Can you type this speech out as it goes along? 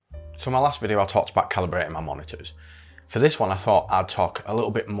So in my last video I talked about calibrating my monitors. For this one I thought I'd talk a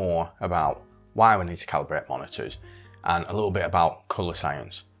little bit more about why we need to calibrate monitors and a little bit about colour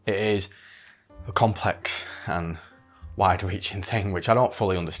science. It is a complex and wide-reaching thing which I don't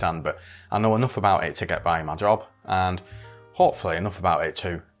fully understand, but I know enough about it to get by my job and hopefully enough about it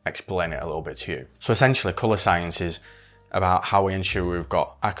to explain it a little bit to you. So essentially colour science is about how we ensure we've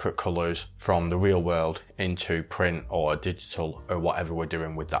got accurate colours from the real world into print or digital or whatever we're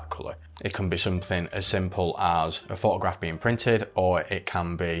doing with that colour. It can be something as simple as a photograph being printed, or it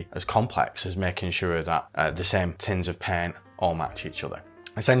can be as complex as making sure that the same tins of paint all match each other.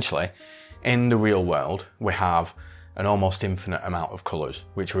 Essentially, in the real world, we have an almost infinite amount of colours,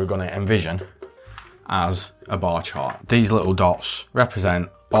 which we're going to envision as a bar chart. These little dots represent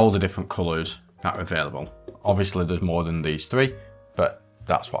all the different colours that are available. Obviously there's more than these three, but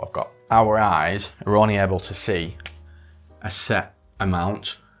that's what I've got. Our eyes are only able to see a set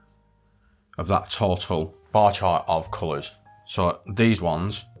amount of that total bar chart of colours. So these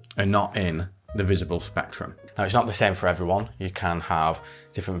ones are not in the visible spectrum. Now it's not the same for everyone. You can have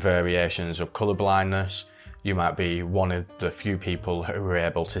different variations of colour blindness. You might be one of the few people who are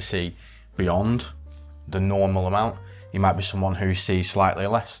able to see beyond the normal amount. You might be someone who sees slightly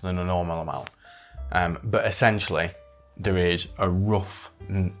less than a normal amount. But essentially, there is a rough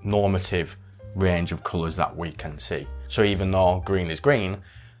normative range of colours that we can see. So even though green is green,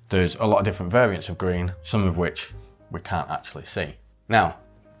 there's a lot of different variants of green, some of which we can't actually see. Now,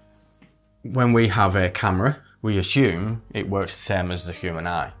 when we have a camera, we assume it works the same as the human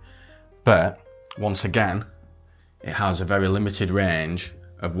eye. But once again, it has a very limited range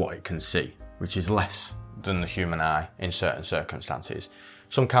of what it can see, which is less than the human eye in certain circumstances.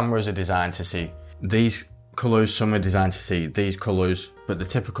 Some cameras are designed to see these colours, some are designed to see these colours, but the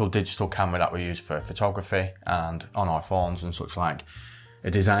typical digital camera that we use for photography and on our phones and such like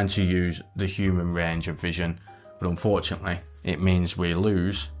are designed to use the human range of vision, but unfortunately it means we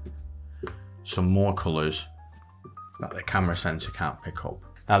lose some more colours that the camera sensor can't pick up.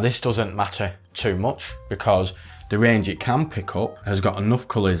 Now this doesn't matter too much because the range it can pick up has got enough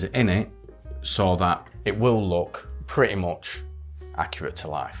colours in it so that it will look pretty much accurate to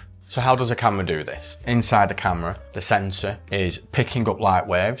life. So how does a camera do this? Inside the camera, the sensor is picking up light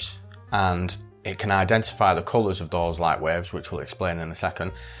waves and it can identify the colours of those light waves, which we'll explain in a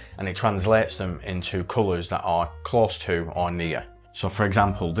second, and it translates them into colours that are close to or near. So for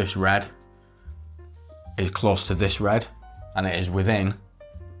example, this red is close to this red and it is within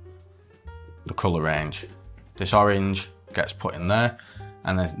the colour range. This orange gets put in there,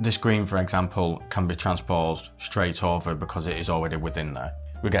 and then this green, for example, can be transposed straight over because it is already within there.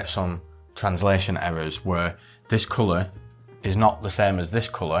 We get some translation errors where this colour is not the same as this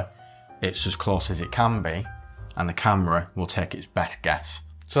colour, it's as close as it can be, and the camera will take its best guess.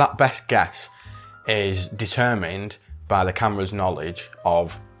 So that best guess is determined by the camera's knowledge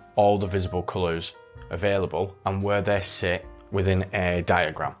of all the visible colours available and where they sit within a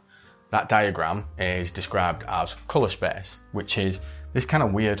diagram. That diagram is described as colour space, which is this kind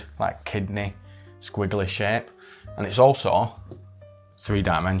of weird, like kidney, squiggly shape, and it's also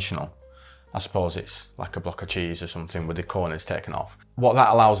three-dimensional. I suppose it's like a block of cheese or something with the corners taken off. What that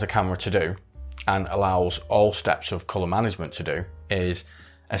allows the camera to do, and allows all steps of colour management to do, is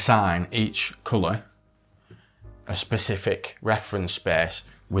assign each colour a specific reference space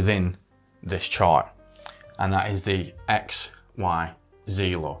within this chart, and that is the X, Y,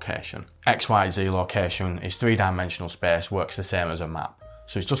 Z location. X, Y, Z location is three-dimensional space, works the same as a map.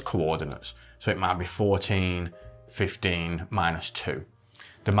 So it's just coordinates. So it might be 14, 15, -2.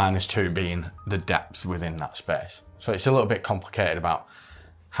 The -2 being the depth within that space. So it's a little bit complicated about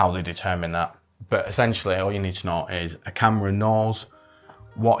how they determine that. But essentially all you need to know is a camera knows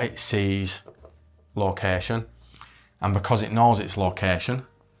what it sees location. And because it knows its location,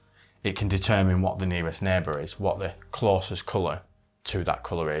 it can determine what the nearest neighbour is, what the closest colour to that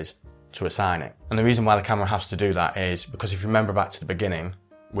colour is, to assign it. And the reason why the camera has to do that is because if you remember back to the beginning,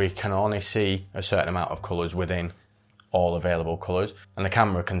 we can only see a certain amount of colours within all available colours, and the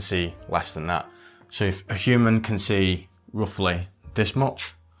camera can see less than that. So if a human can see roughly this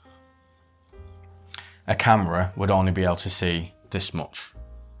much, a camera would only be able to see this much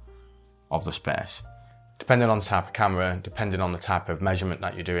of the space. Depending on the type of camera, depending on the type of measurement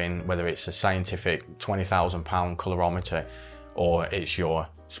that you're doing, whether it's a scientific £20,000 colorimeter or it's your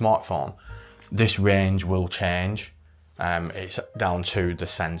smartphone, this range will change. It's down to the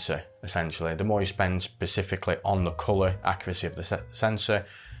sensor, essentially. The more you spend specifically on the colour accuracy of the sensor,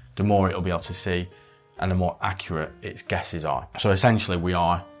 the more it'll be able to see and the more accurate its guesses are. So essentially we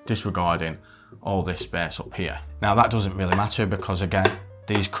are disregarding all this space up here. Now that doesn't really matter because again,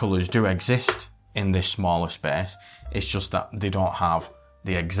 these colours do exist in this smaller space. It's just that they don't have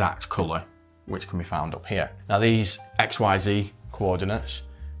the exact colour which can be found up here. Now these XYZ coordinates,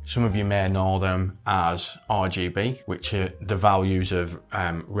 some of you may know them as RGB, which are the values of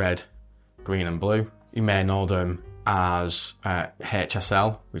red, green and blue. You may know them as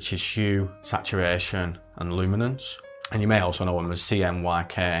HSL, which is hue, saturation and luminance. And you may also know them as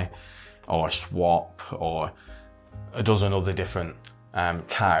CMYK or SWAP or a dozen other different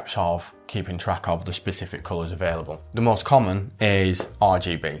types of keeping track of the specific colours available. The most common is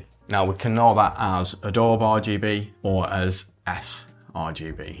RGB. Now we can know that as Adobe RGB or as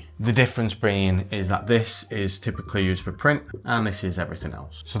sRGB. The difference being is that this is typically used for print and this is everything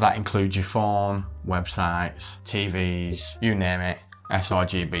else. So that includes your phone, websites, TVs, you name it.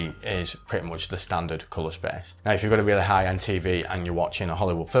 sRGB is pretty much the standard colour space. Now if you've got a really high-end TV and you're watching a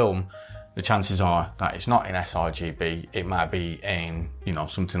Hollywood film, the chances are that it's not in sRGB, it might be in,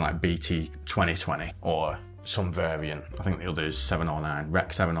 something like BT 2020 or some variant. I think the other is 709,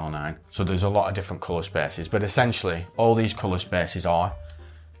 Rec 709. So there's a lot of different colour spaces, but essentially all these colour spaces are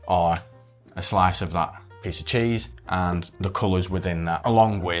a slice of that piece of cheese and the colours within that,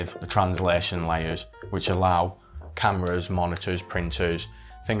 along with the translation layers, which allow cameras, monitors, printers,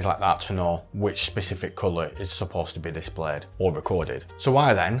 things like that to know which specific colour is supposed to be displayed or recorded. So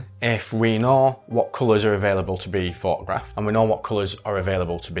why then, if we know what colours are available to be photographed and we know what colours are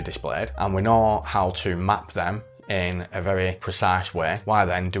available to be displayed and we know how to map them in a very precise way, why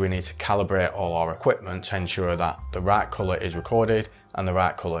then do we need to calibrate all our equipment to ensure that the right colour is recorded and the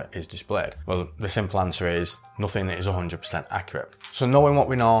right colour is displayed? Well, the simple answer is nothing is 100% accurate. So knowing what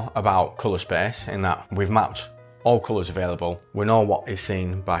we know about colour space, in that we've mapped all colours available, we know what is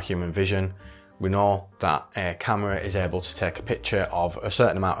seen by human vision, we know that a camera is able to take a picture of a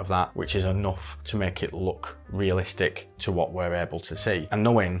certain amount of that, which is enough to make it look realistic to what we're able to see. And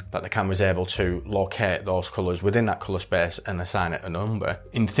knowing that the camera is able to locate those colours within that colour space and assign it a number,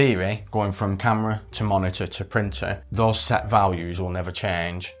 in theory, going from camera to monitor to printer, those set values will never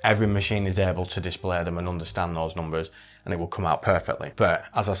change. Every machine is able to display them and understand those numbers, and it will come out perfectly. But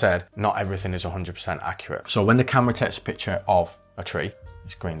as I said, not everything is 100% accurate. So when the camera takes a picture of a tree,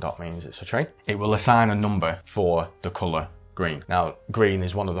 this green dot means it's a tree, it will assign a number for the colour green. Now, green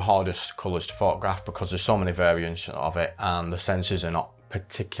is one of the hardest colours to photograph because there's so many variants of it and the sensors are not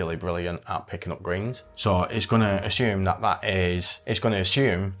particularly brilliant at picking up greens. So it's going to assume that that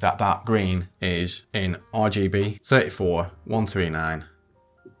green is in RGB 34, 139,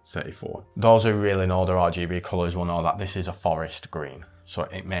 34. Those who really know their RGB colours will know that this is a forest green. So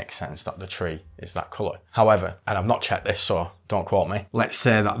it makes sense that the tree is that colour. However, and I've not checked this, so don't quote me, let's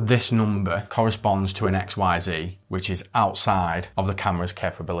say that this number corresponds to an XYZ, which is outside of the camera's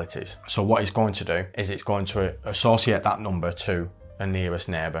capabilities. So what it's going to do is it's going to associate that number to a nearest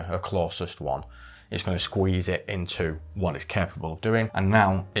neighbour, a closest one. It's going to squeeze it into what it's capable of doing. And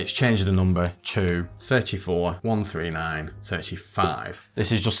now it's changed the number to 34, 139, 35.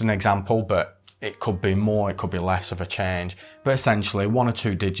 This is just an example, but it could be more, it could be less of a change, but essentially 1 or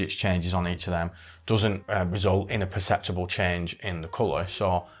 2 digits changes on each of them doesn't result in a perceptible change in the colour,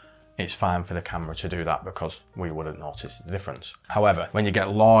 so it's fine for the camera to do that because we wouldn't notice the difference. However, when you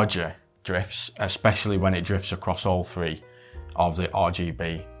get larger drifts, especially when it drifts across all 3 of the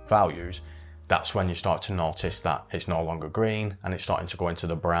RGB values, that's when you start to notice that it's no longer green and it's starting to go into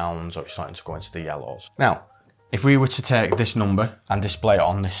the browns or it's starting to go into the yellows. Now, if we were to take this number and display it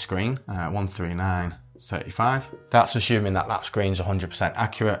on this screen, 139.35, that's assuming that that screen's 100%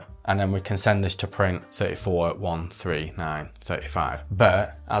 accurate, and then we can send this to print 34.139.35.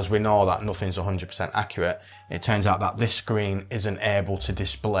 But as we know that nothing's 100% accurate, it turns out that this screen isn't able to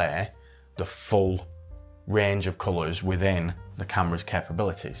display the full range of colours within the camera's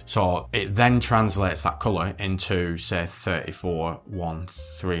capabilities. So it then translates that colour into, say, 34,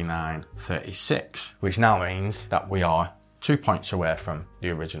 139, 36, which now means that we are 2 points away from the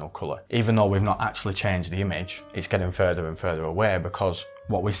original colour. Even though we've not actually changed the image, it's getting further and further away because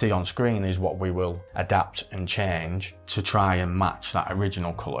what we see on screen is what we will adapt and change to try and match that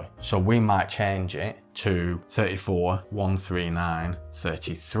original colour. So we might change it to 34, 139,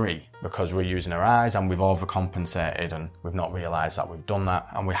 33 because we're using our eyes and we've overcompensated and we've not realised that we've done that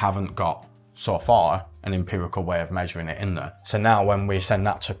and we haven't got, so far, an empirical way of measuring it in there. So now when we send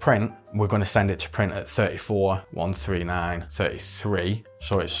that to print, we're going to send it to print at 34, 139, 33,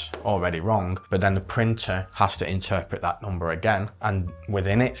 so it's already wrong, but then the printer has to interpret that number again and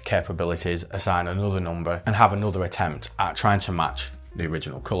within its capabilities assign another number and have another attempt at trying to match the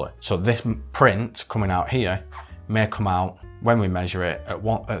original colour. So this print coming out here may come out when we measure it at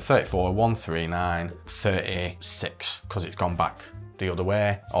 34, 139, 36 because it's gone back the other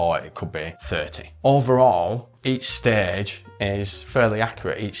way, or it could be 30. Overall, each stage is fairly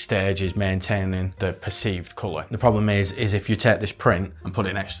accurate. Each stage is maintaining the perceived colour. The problem is if you take this print and put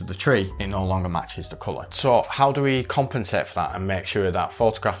it next to the tree, it no longer matches the colour. So how do we compensate for that and make sure that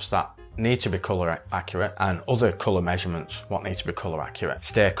photographs that need to be colour accurate and other colour measurements, what need to be colour accurate,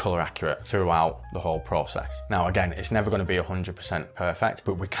 stay colour accurate throughout the whole process? Now again, it's never going to be 100% perfect,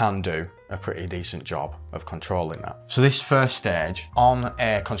 but we can do a pretty decent job of controlling that. So this first stage on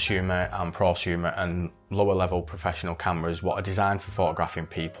a consumer and prosumer and lower level professional cameras, what are designed for photographing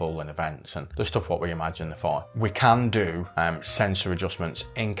people and events and the stuff what we imagine they're for, we can do sensor adjustments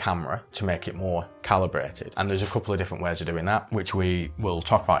in camera to make it more calibrated. And there's a couple of different ways of doing that, which we will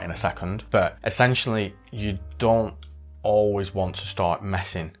talk about in a second. But essentially, you don't always want to start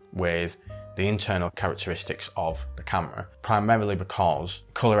messing with the internal characteristics of the camera, primarily because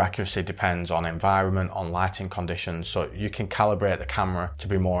colour accuracy depends on environment, on lighting conditions. So you can calibrate the camera to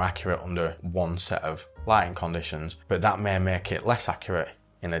be more accurate under one set of lighting conditions, but that may make it less accurate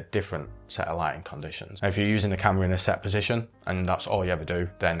in a different set of lighting conditions. Now, if you're using the camera in a set position and that's all you ever do,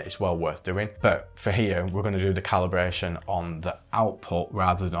 then it's well worth doing. But for here, we're going to do the calibration on the output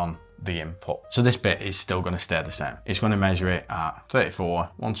rather than on the input. So this bit is still going to stay the same. It's going to measure it at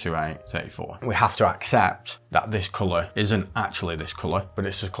 34, 128, 34. We have to accept that this colour isn't actually this colour, but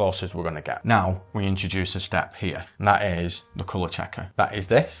it's as close as we're going to get. Now we introduce a step here, and that is the colour checker. That is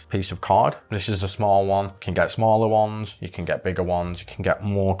this piece of card. This is a small one. You can get smaller ones, you can get bigger ones, you can get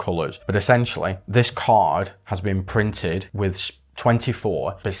more colours. But essentially, this card has been printed with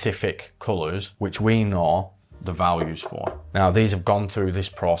 24 specific colours, which we know the values for. Now these have gone through this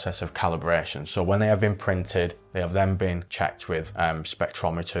process of calibration, so when they have been printed, they have then been checked with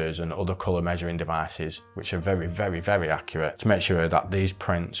spectrometers and other colour measuring devices, which are very, very, very accurate to make sure that these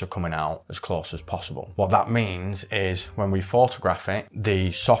prints are coming out as close as possible. What that means is when we photograph it,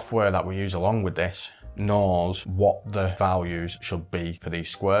 the software that we use along with this knows what the values should be for these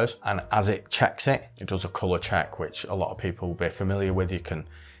squares, and as it checks it, it does a colour check, which a lot of people will be familiar with. You can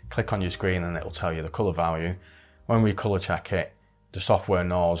click on your screen and it'll tell you the colour value. When we colour check it, the software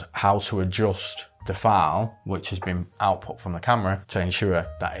knows how to adjust the file which has been output from the camera to ensure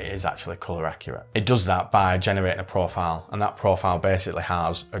that it is actually colour accurate. It does that by generating a profile, and that profile basically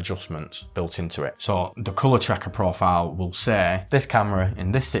has adjustments built into it. So the colour checker profile will say this camera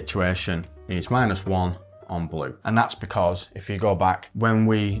in this situation is -1 on blue. And that's because if you go back, when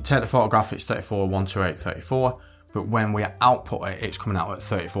we take the photograph, it's 34, 128, 34. But when we output it, it's coming out at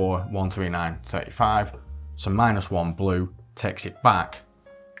 34, 139, 35. So -1 blue takes it back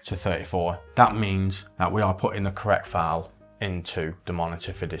to 34. That means that we are putting the correct file into the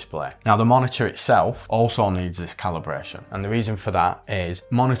monitor for display. Now the monitor itself also needs this calibration. And the reason for that is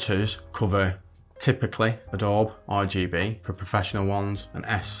monitors cover typically Adobe RGB for professional ones and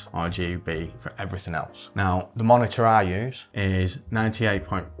sRGB for everything else. Now the monitor I use is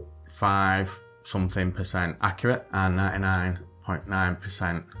 98.5 something percent accurate and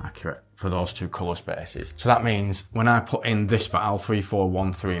 99.9% accurate for those two colour spaces. So that means when I put in this val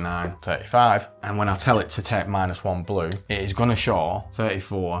 34,139.35 and when I tell it to take -1 blue, it is going to show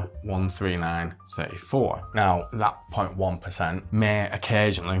 34,139.34. Now that 0.1% may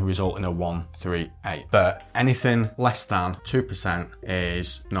occasionally result in a 138, but anything less than 2%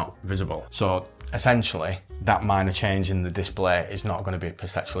 is not visible. So essentially, that minor change in the display is not going to be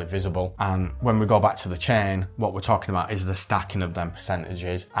perceptually visible. And when we go back to the chain, what we're talking about is the stacking of them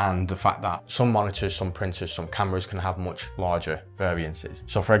percentages and the fact that some monitors, some printers, some cameras can have much larger variances.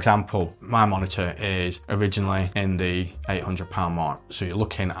 So for example, my monitor is originally in the £800 mark. So you're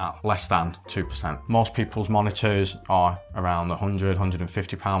looking at less than 2%. Most people's monitors are around the £100,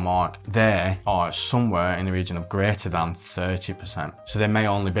 £150 mark. They are somewhere in the region of greater than 30%. So they may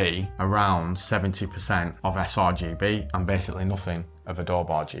only be around 70% of sRGB and basically nothing of Adobe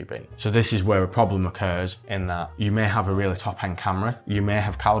RGB. So this is where a problem occurs, in that you may have a really top-end camera, you may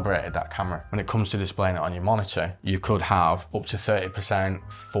have calibrated that camera. When it comes to displaying it on your monitor, you could have up to 30%,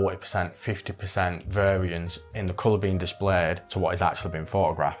 40%, 50% variance in the colour being displayed to what is actually being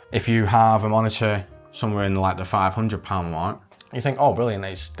photographed. If you have a monitor somewhere in like the £500 mark, you think, oh brilliant,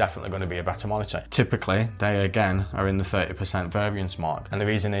 it's definitely going to be a better monitor. Typically, they again are in the 30% variance mark. And the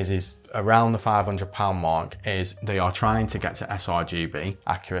reason is around the £500 mark is they are trying to get to sRGB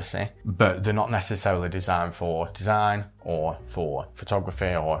accuracy, but they're not necessarily designed for design or for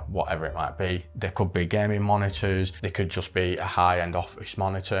photography or whatever it might be. They could be gaming monitors, they could just be a high-end office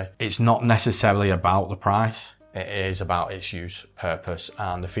monitor. It's not necessarily about the price. It is about its use, purpose,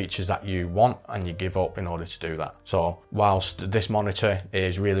 and the features that you want and you give up in order to do that. So whilst this monitor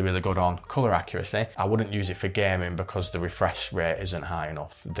is really, really good on color accuracy, I wouldn't use it for gaming because the refresh rate isn't high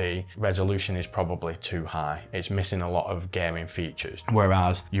enough. The resolution is probably too high. It's missing a lot of gaming features.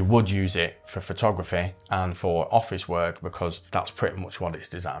 Whereas you would use it for photography and for office work because that's pretty much what it's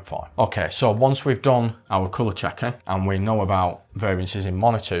designed for. Okay, so once we've done our color checker and we know about variances in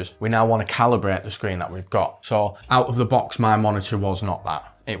monitors, we now want to calibrate the screen that we've got. So out of the box, my monitor was not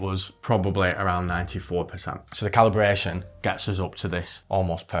that. It was probably around 94%. So the calibration gets us up to this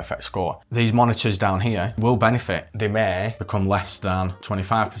almost perfect score. These monitors down here will benefit. They may become less than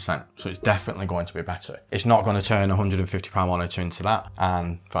 25%. So it's definitely going to be better. It's not going to turn a £150 monitor into that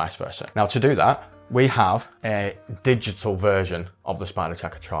and vice versa. Now to do that, we have a digital version of the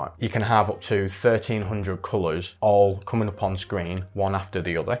Spydertracker chart. You can have up to 1,300 colours all coming up on screen, one after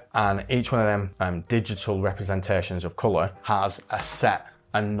the other. And each one of them digital representations of colour has a set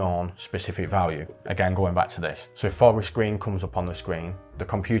and known specific value. Again, going back to this. So if forest green comes up on the screen, the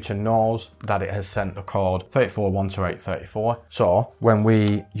computer knows that it has sent the code 3412834. So when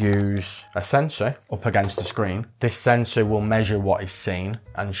we use a sensor up against the screen, this sensor will measure what is seen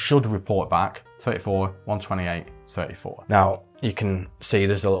and should report back 3412834. Now, you can see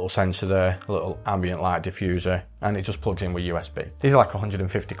there's a little sensor there, a little ambient light diffuser, and it just plugs in with USB. These are like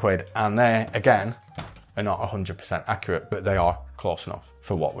 150 quid, and they, again, are not 100% accurate, but they are close enough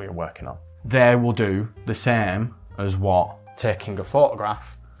for what we're working on. They will do the same as what taking a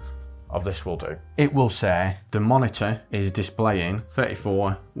photograph of this will do. It will say the monitor is displaying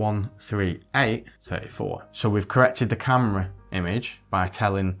 3413834. So we've corrected the camera image by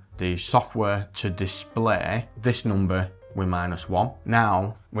telling the software to display this number with -1.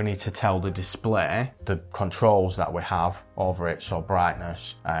 Now we need to tell the display the controls that we have over it, so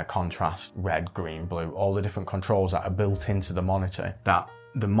brightness, contrast, red, green, blue, all the different controls that are built into the monitor, that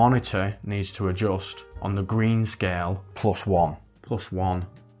the monitor needs to adjust on the green scale +1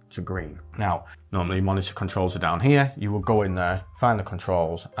 to green. Now, normally monitor controls are down here. You will go in there, find the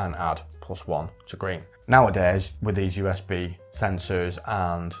controls and add +1 to green. Nowadays, with these USB sensors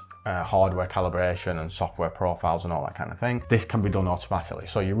and hardware calibration and software profiles and all that kind of thing, this can be done automatically.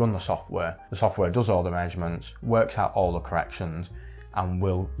 So you run the software does all the measurements, works out all the corrections, and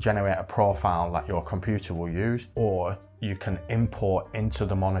will generate a profile that your computer will use, or you can import into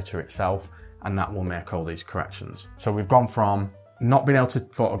the monitor itself and that will make all these corrections. So we've gone from not being able to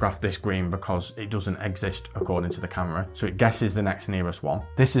photograph this green because it doesn't exist according to the camera, so it guesses the next nearest one.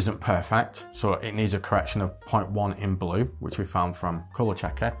 This isn't perfect, so it needs a correction of 0.1 in blue, which we found from Color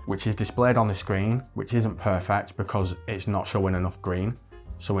Checker, which is displayed on the screen, which isn't perfect because it's not showing enough green.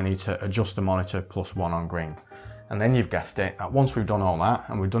 So we need to adjust the monitor +1 on green. And then you've guessed it, that once we've done all that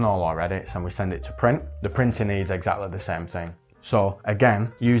and we've done all our edits and we send it to print, the printer needs exactly the same thing. So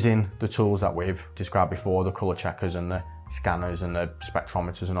again, using the tools that we've described before, the color checkers and the scanners and the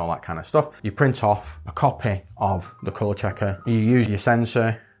spectrometers and all that kind of stuff, you print off a copy of the color checker, you use your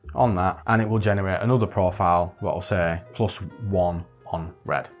sensor on that, and it will generate another profile what will say +1 on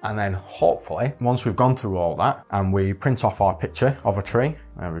red. And then hopefully, once we've gone through all that and we print off our picture of a tree,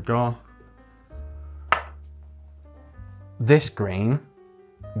 there we go. This green,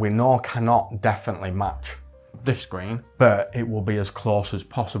 we know cannot definitely match this green, but it will be as close as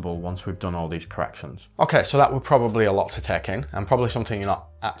possible once we've done all these corrections. Okay, so that was probably a lot to take in and probably something you're not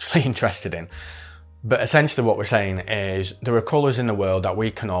actually interested in. But essentially what we're saying is there are colours in the world that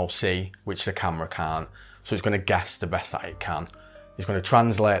we can all see, which the camera can't. So it's going to guess the best that it can. It's going to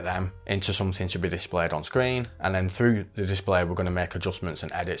translate them into something to be displayed on screen. And then through the display, we're going to make adjustments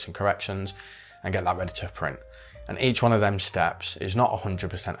and edits and corrections and get that ready to print. And each one of them steps is not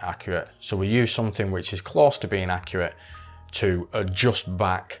 100% accurate. So we use something which is close to being accurate to adjust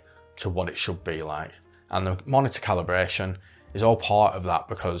back to what it should be like. And the monitor calibration is all part of that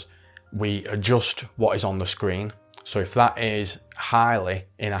because we adjust what is on the screen. So if that is highly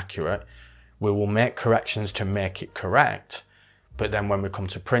inaccurate, we will make corrections to make it correct. But then when we come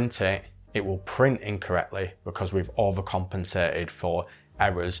to print it, it will print incorrectly because we've overcompensated for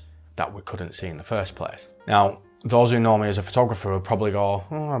errors that we couldn't see in the first place. Now, those who know me as a photographer will probably go,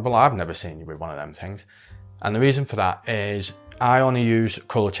 oh, well, I've never seen you with one of them things. And the reason for that is I only use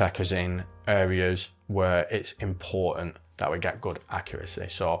color checkers in areas where it's important that we get good accuracy.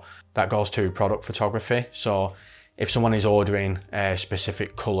 So that goes to product photography. So if someone is ordering a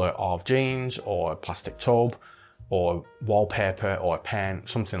specific color of jeans or a plastic tub or wallpaper or a pen,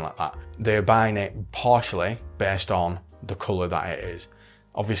 something like that, they're buying it partially based on the color that it is.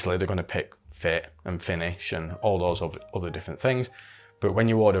 Obviously, they're going to pick fit and finish and all those other different things. But when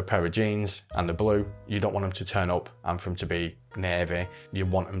you order a pair of jeans and they're blue, you don't want them to turn up and for them to be navy. You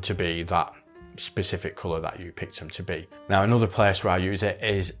want them to be that specific colour that you picked them to be. Now, another place where I use it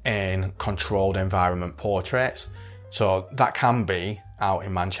is in controlled environment portraits. So that can be out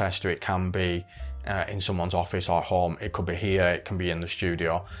in Manchester, it can be in someone's office or home, it could be here, it can be in the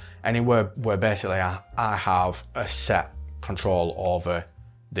studio. Anywhere where basically I have a set control over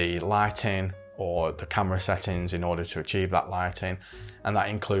the lighting or the camera settings in order to achieve that lighting. And that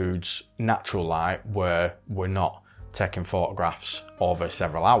includes natural light, where we're not taking photographs over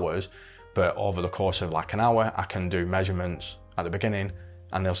several hours, but over the course of like an hour, I can do measurements at the beginning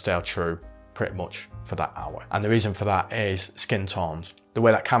and they'll stay true pretty much for that hour. And the reason for that is skin tones. The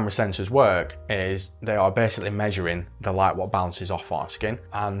way that camera sensors work is they are basically measuring the light what bounces off our skin,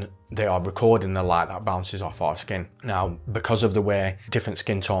 and they are recording the light that bounces off our skin. Now, because of the way different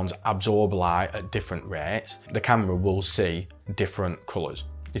skin tones absorb light at different rates, the camera will see different colours.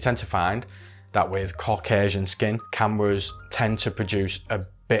 You tend to find that with Caucasian skin, cameras tend to produce a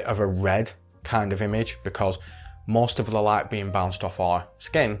bit of a red kind of image, because most of the light being bounced off our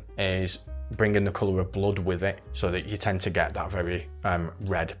skin is bringing the colour of blood with it, so that you tend to get that very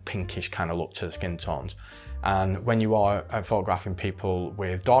red, pinkish kind of look to the skin tones. And when you are photographing people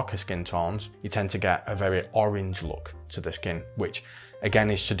with darker skin tones, you tend to get a very orange look to the skin, which again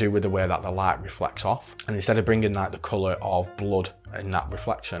is to do with the way that the light reflects off. And instead of bringing like the colour of blood in that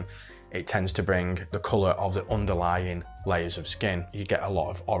reflection, it tends to bring the colour of the underlying layers of skin. You get a lot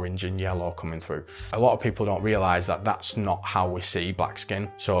of orange and yellow coming through. A lot of people don't realise that that's not how we see black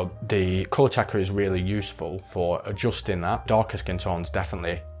skin. So the colour checker is really useful for adjusting that. Darker skin tones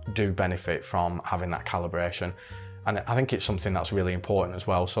definitely do benefit from having that calibration. And I think it's something that's really important as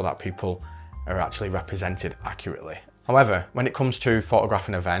well, so that people are actually represented accurately. However, when it comes to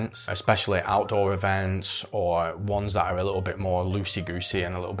photographing events, especially outdoor events or ones that are a little bit more loosey-goosey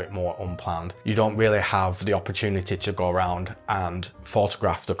and a little bit more unplanned, you don't really have the opportunity to go around and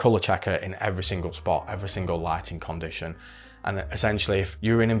photograph the colour checker in every single spot, every single lighting condition. And essentially, if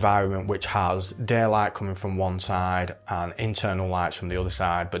you're in an environment which has daylight coming from one side and internal lights from the other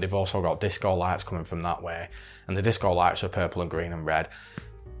side, but they've also got disco lights coming from that way, and the disco lights are purple and green and red,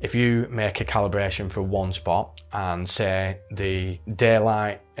 if you make a calibration for one spot and say the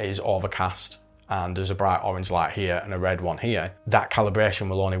daylight is overcast and there's a bright orange light here and a red one here, that calibration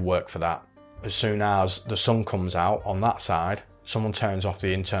will only work for that. As soon as the sun comes out on that side, someone turns off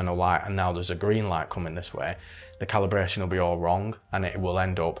the internal light and now there's a green light coming this way, the calibration will be all wrong and it will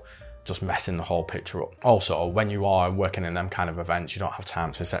end up just messing the whole picture up. Also, when you are working in them kind of events, you don't have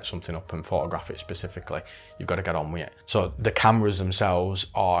time to set something up and photograph it specifically. You've got to get on with it. So the cameras themselves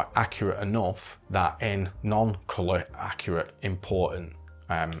are accurate enough that in non-colour accurate, important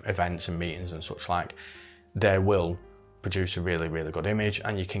events and meetings and such like, they will produce a really, really good image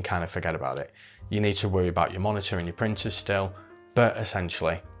and you can kind of forget about it. You need to worry about your monitor and your printers still, but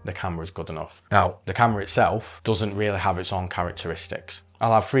essentially the camera is good enough. Now, the camera itself doesn't really have its own characteristics.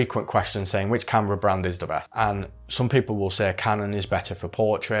 I'll have frequent questions saying which camera brand is the best. And some people will say Canon is better for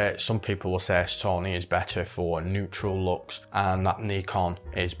portrait, some people will say Sony is better for neutral looks, and that Nikon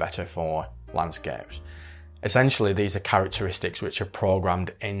is better for landscapes. Essentially, these are characteristics which are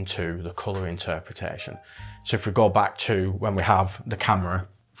programmed into the colour interpretation. So if we go back to when we have the camera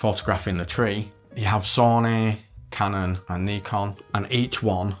photographing the tree, you have Sony, Canon and Nikon, and each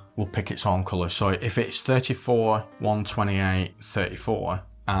one will pick its own colour. So if it's 34, 128, 34,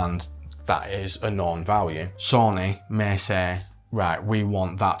 and that is a known value, Sony may say, right, we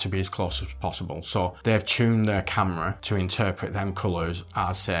want that to be as close as possible. So they've tuned their camera to interpret them colours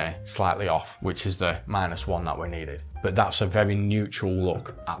as, say, slightly off, which is the -1 that we needed. But that's a very neutral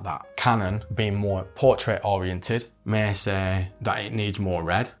look at that. Canon, being more portrait oriented, may say that it needs more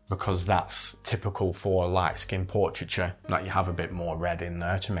red because that's typical for light skin portraiture, that you have a bit more red in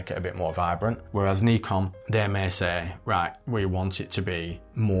there to make it a bit more vibrant. Whereas Nikon, they may say, right, we want it to be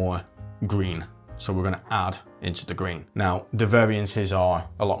more green, so we're going to add into the green. Now, the variances are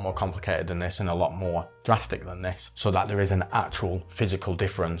a lot more complicated than this and a lot more drastic than this, so that there is an actual physical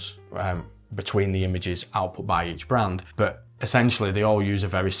difference between the images output by each brand, but essentially they all use a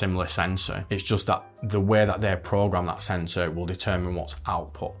very similar sensor. It's just that the way that they program that sensor will determine what's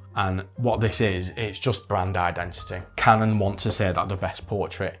output. And what this is, it's just brand identity. Canon wants to say that the best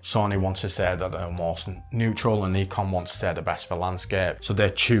portrait, Sony wants to say that they're most neutral, and Nikon wants to say the best for landscape. So they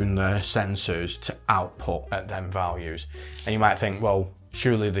tune their sensors to output at them values. And you might think, well,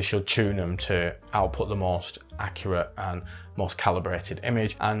 surely they should tune them to output the most accurate and most calibrated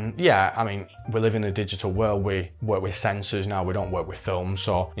image. And yeah, I mean, we live in a digital world. We work with sensors now, we don't work with film.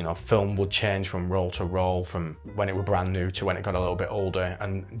 So, you know, film would change from roll to roll, from when it was brand new to when it got a little bit older,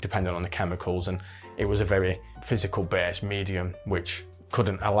 and depending on the chemicals. And it was a very physical based medium, which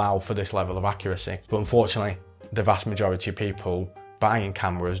couldn't allow for this level of accuracy. But unfortunately, the vast majority of people buying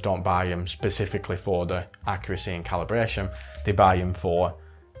cameras don't buy them specifically for the accuracy and calibration. They buy them for,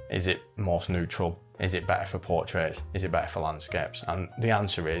 is it most neutral? Is it better for portraits? Is it better for landscapes? And the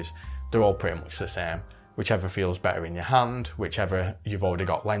answer is, they're all pretty much the same. Whichever feels better in your hand, whichever you've already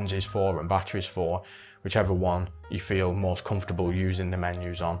got lenses for and batteries for, whichever one you feel most comfortable using the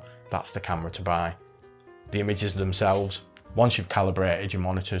menus on, that's the camera to buy. The images themselves, once you've calibrated your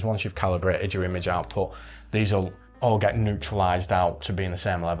monitors, once you've calibrated your image output, these will all get neutralized out to being the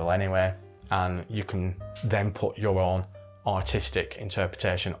same level anyway, and you can then put your own artistic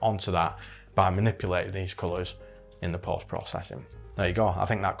interpretation onto that by manipulating these colours in the post-processing. There you go. I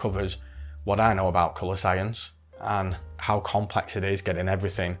think that covers what I know about colour science and how complex it is getting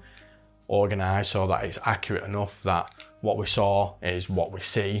everything organised so that it's accurate enough that what we saw is what we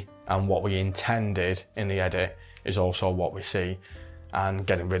see, and what we intended in the edit is also what we see, and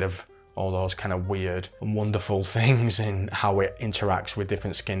getting rid of all those kind of weird and wonderful things in how it interacts with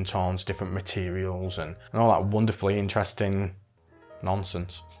different skin tones, different materials, and all that wonderfully interesting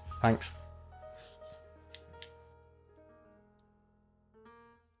nonsense. Thanks.